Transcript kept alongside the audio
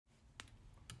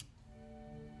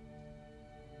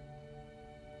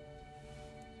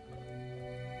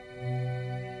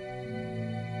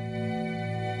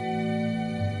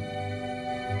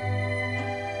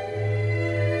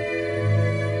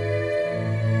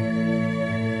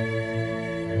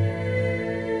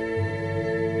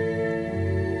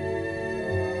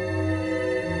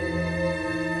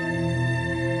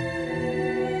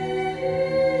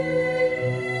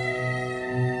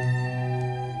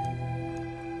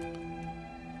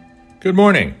Good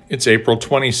morning. It's April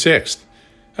 26th,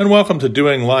 and welcome to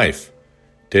Doing Life,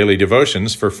 daily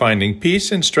devotions for finding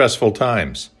peace in stressful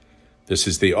times. This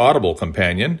is the audible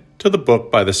companion to the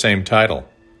book by the same title.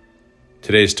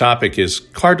 Today's topic is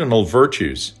Cardinal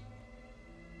Virtues.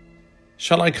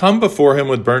 Shall I come before him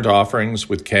with burnt offerings,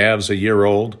 with calves a year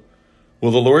old?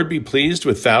 Will the Lord be pleased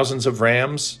with thousands of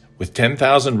rams, with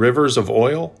 10,000 rivers of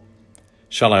oil?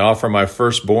 Shall I offer my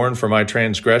firstborn for my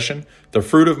transgression, the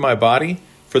fruit of my body,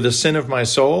 for the sin of my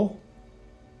soul?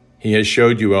 He has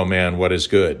showed you, O man, what is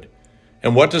good.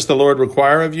 And what does the Lord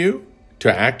require of you?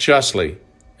 To act justly,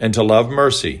 and to love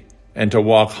mercy, and to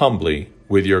walk humbly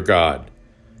with your God.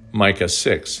 Micah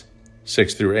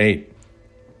 6:6-8.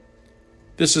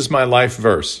 This is my life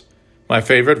verse, my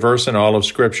favorite verse in all of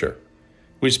Scripture.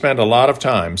 We spend a lot of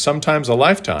time, sometimes a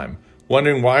lifetime,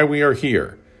 wondering why we are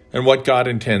here and what God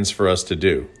intends for us to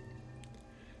do.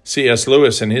 C.S.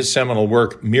 Lewis, in his seminal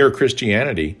work, Mere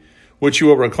Christianity, which you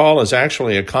will recall is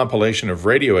actually a compilation of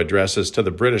radio addresses to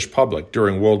the British public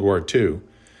during World War II,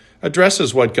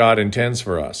 addresses what God intends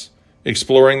for us,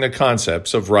 exploring the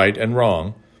concepts of right and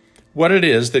wrong, what it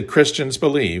is that Christians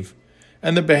believe,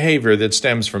 and the behavior that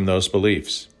stems from those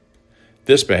beliefs.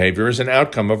 This behavior is an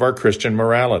outcome of our Christian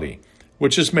morality,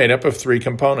 which is made up of three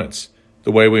components: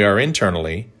 the way we are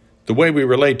internally, the way we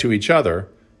relate to each other,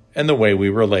 and the way we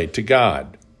relate to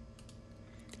God.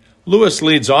 Lewis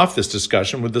leads off this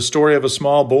discussion with the story of a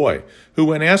small boy who,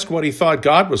 when asked what he thought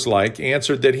God was like,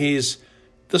 answered that he's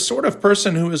the sort of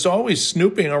person who is always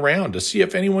snooping around to see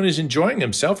if anyone is enjoying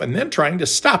himself and then trying to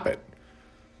stop it.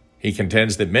 He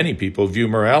contends that many people view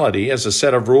morality as a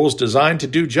set of rules designed to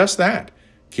do just that,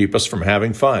 keep us from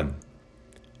having fun.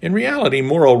 In reality,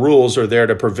 moral rules are there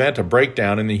to prevent a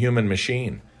breakdown in the human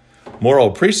machine. Moral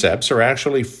precepts are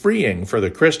actually freeing for the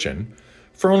Christian,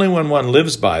 for only when one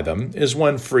lives by them is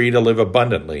one free to live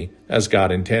abundantly as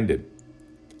God intended.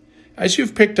 As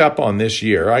you've picked up on this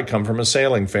year, I come from a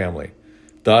sailing family.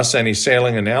 Thus, any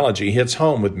sailing analogy hits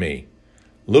home with me.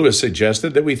 Lewis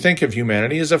suggested that we think of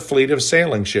humanity as a fleet of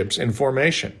sailing ships in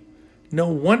formation. No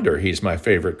wonder he's my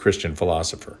favorite Christian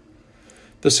philosopher.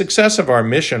 The success of our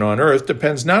mission on earth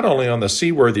depends not only on the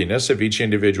seaworthiness of each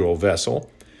individual vessel,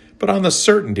 but on the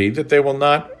certainty that they will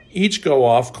not each go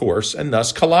off course and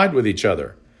thus collide with each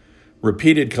other.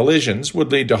 Repeated collisions would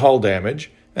lead to hull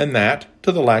damage, and that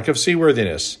to the lack of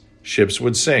seaworthiness. Ships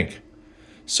would sink.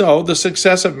 So, the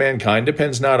success of mankind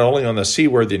depends not only on the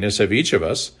seaworthiness of each of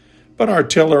us, but our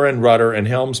tiller and rudder and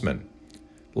helmsman.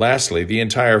 Lastly, the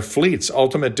entire fleet's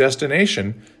ultimate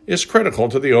destination is critical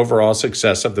to the overall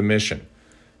success of the mission.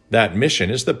 That mission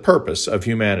is the purpose of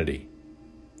humanity.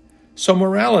 So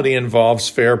morality involves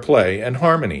fair play and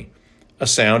harmony, a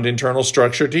sound internal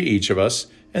structure to each of us,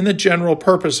 and the general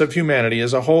purpose of humanity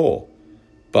as a whole.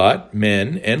 But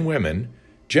men and women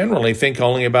generally think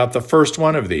only about the first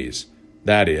one of these,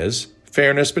 that is,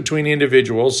 fairness between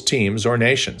individuals, teams, or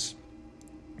nations.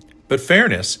 But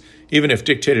fairness, even if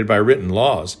dictated by written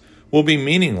laws, will be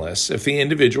meaningless if the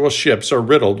individual ships are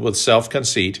riddled with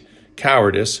self-conceit,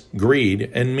 cowardice,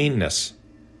 greed, and meanness.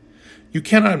 You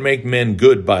cannot make men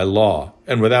good by law,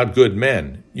 and without good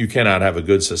men, you cannot have a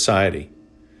good society.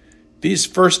 These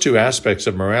first two aspects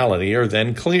of morality are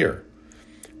then clear.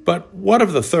 But what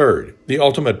of the third, the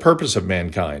ultimate purpose of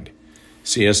mankind?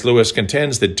 C.S. Lewis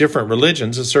contends that different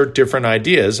religions assert different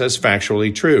ideas as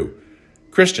factually true.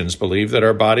 Christians believe that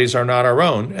our bodies are not our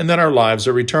own and that our lives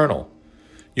are eternal.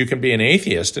 You can be an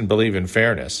atheist and believe in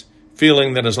fairness,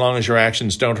 feeling that as long as your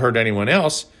actions don't hurt anyone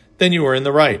else, then you are in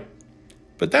the right.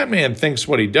 But that man thinks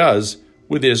what he does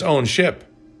with his own ship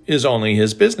is only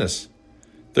his business.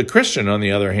 The Christian, on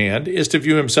the other hand, is to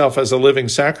view himself as a living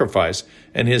sacrifice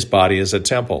and his body as a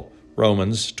temple.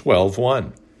 Romans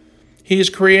 12:1. He is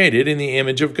created in the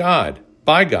image of God,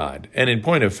 by God, and in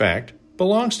point of fact,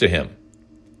 belongs to him.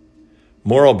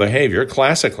 Moral behavior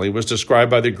classically was described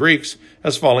by the Greeks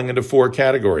as falling into four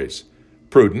categories: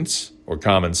 prudence, or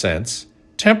common sense,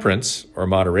 temperance, or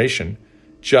moderation,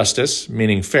 justice,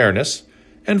 meaning fairness,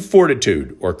 and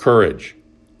fortitude, or courage.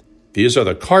 These are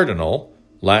the cardinal,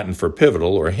 Latin for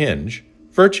pivotal or hinge,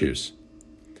 virtues.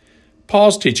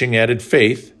 Paul's teaching added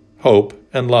faith, hope,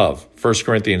 and love, 1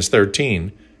 Corinthians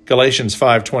 13, Galatians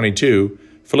 5:22,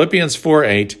 Philippians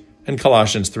 4:8, and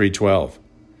Colossians 3:12.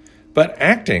 But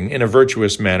acting in a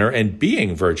virtuous manner and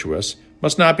being virtuous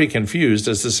must not be confused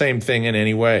as the same thing in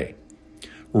any way.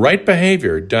 Right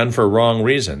behavior done for wrong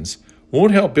reasons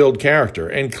won't help build character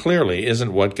and clearly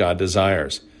isn't what God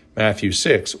desires. Matthew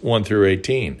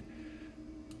 6:1-18.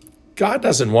 God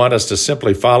doesn't want us to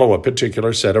simply follow a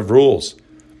particular set of rules.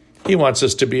 He wants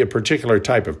us to be a particular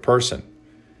type of person.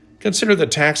 Consider the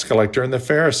tax collector and the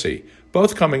Pharisee,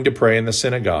 both coming to pray in the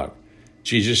synagogue.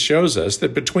 Jesus shows us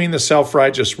that between the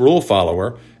self-righteous rule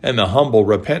follower and the humble,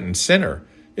 repentant sinner,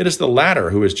 it is the latter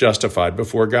who is justified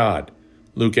before God.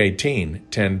 Luke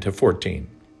 18:10-14.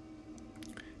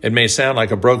 It may sound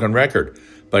like a broken record,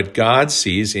 but God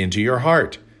sees into your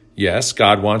heart. Yes,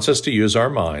 God wants us to use our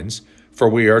minds, for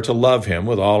we are to love Him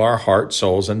with all our heart,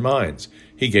 souls, and minds.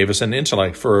 He gave us an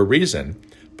intellect for a reason,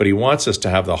 but He wants us to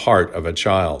have the heart of a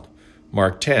child.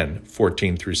 Mark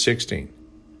 10:14-16.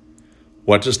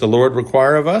 What does the Lord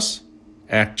require of us?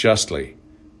 Act justly.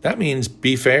 That means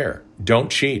be fair.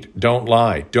 Don't cheat. Don't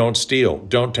lie. Don't steal.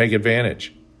 Don't take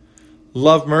advantage.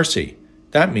 Love mercy.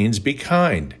 That means be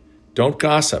kind. Don't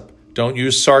gossip. Don't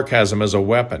use sarcasm as a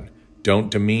weapon. Don't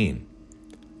demean.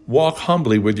 Walk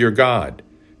humbly with your God.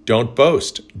 Don't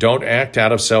boast. Don't act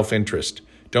out of self-interest.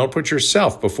 Don't put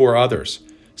yourself before others.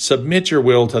 Submit your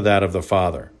will to that of the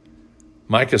Father.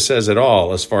 Micah says it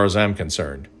all as far as I'm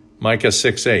concerned. Micah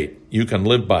 6:8. You can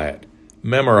live by it.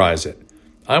 Memorize it.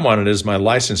 I want it as my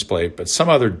license plate, but some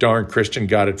other darn Christian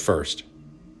got it first.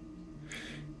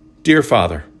 Dear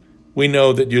Father, we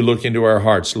know that you look into our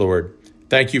hearts, Lord.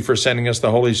 Thank you for sending us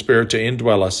the Holy Spirit to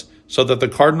indwell us so that the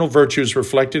cardinal virtues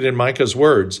reflected in Micah's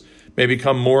words may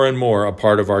become more and more a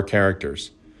part of our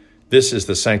characters. This is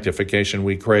the sanctification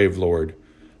we crave, Lord.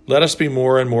 Let us be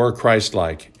more and more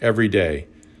Christ-like every day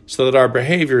so that our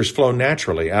behaviors flow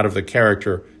naturally out of the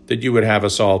character that you would have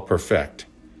us all perfect.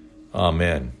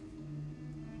 Amen.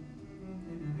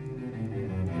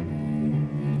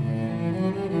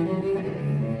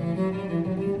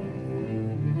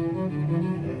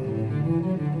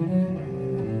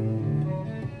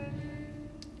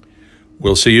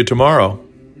 We'll see you tomorrow.